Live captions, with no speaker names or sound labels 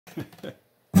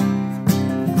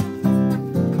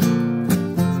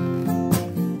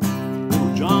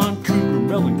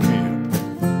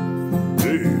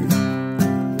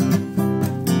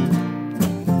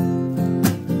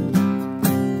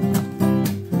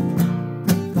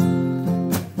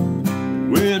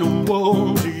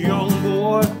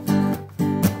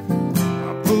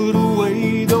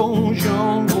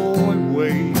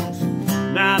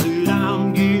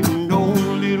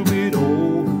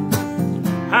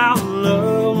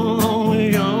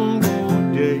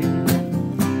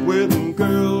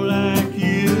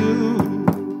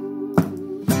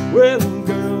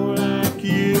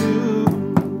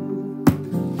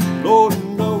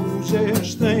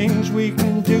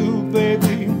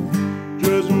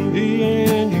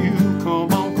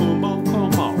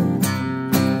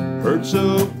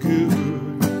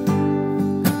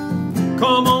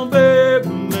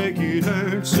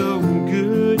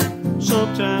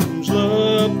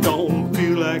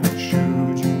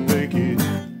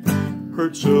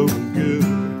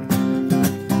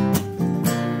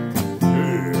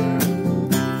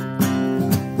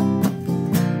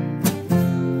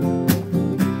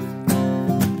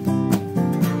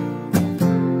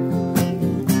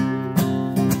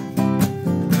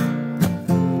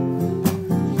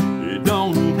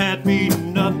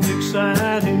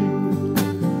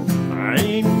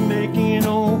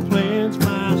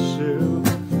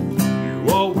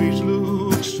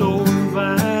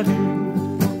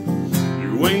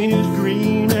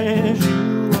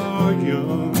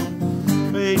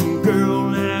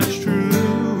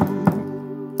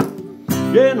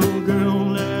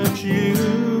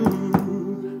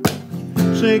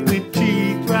sink the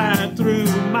teeth right through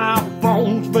my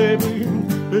bones, baby.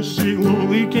 Let's see what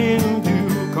we can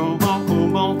do. Come on,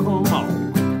 come on, come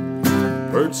on.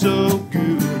 Hurts so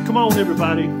good. Come on,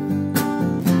 everybody.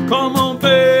 Come on,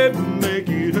 baby, make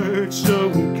it hurt so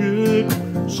good.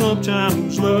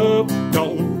 Sometimes love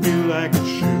don't feel like it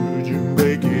should. You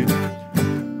make it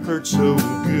hurt so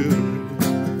good.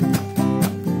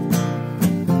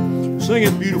 Sing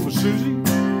it, beautiful Susie.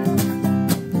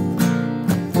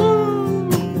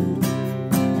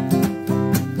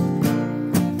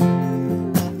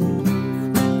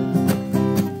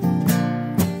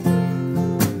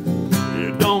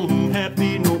 It don't have to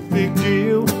be no big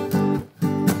deal.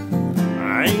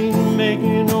 I ain't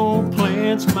making no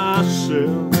plans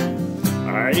myself.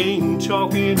 I ain't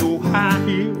talking no high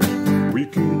heels. We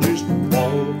can just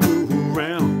walk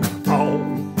around all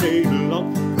day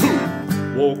long.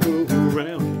 Walk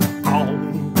around all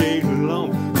day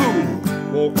long.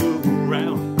 Walk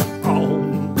around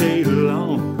all day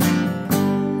long.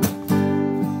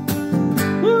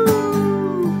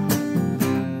 Woo!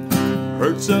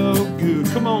 Hurts so good.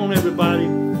 Come on, everybody.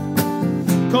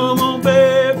 Come on,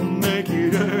 baby, make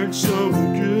it hurt so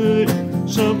good.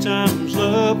 Sometimes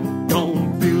love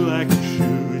don't feel like it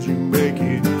should. You make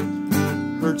it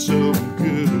hurt so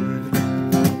good.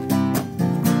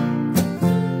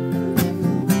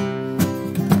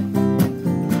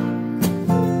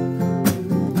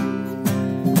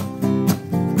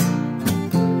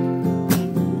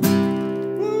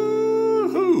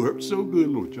 Woo-hoo, hurt so good,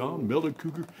 little John Melvin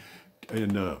Cougar.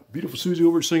 And beautiful Susie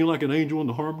over singing like an angel in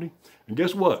the harmony. And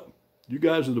guess what? You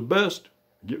guys are the best.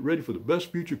 Get ready for the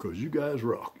best future because you guys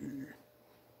rock.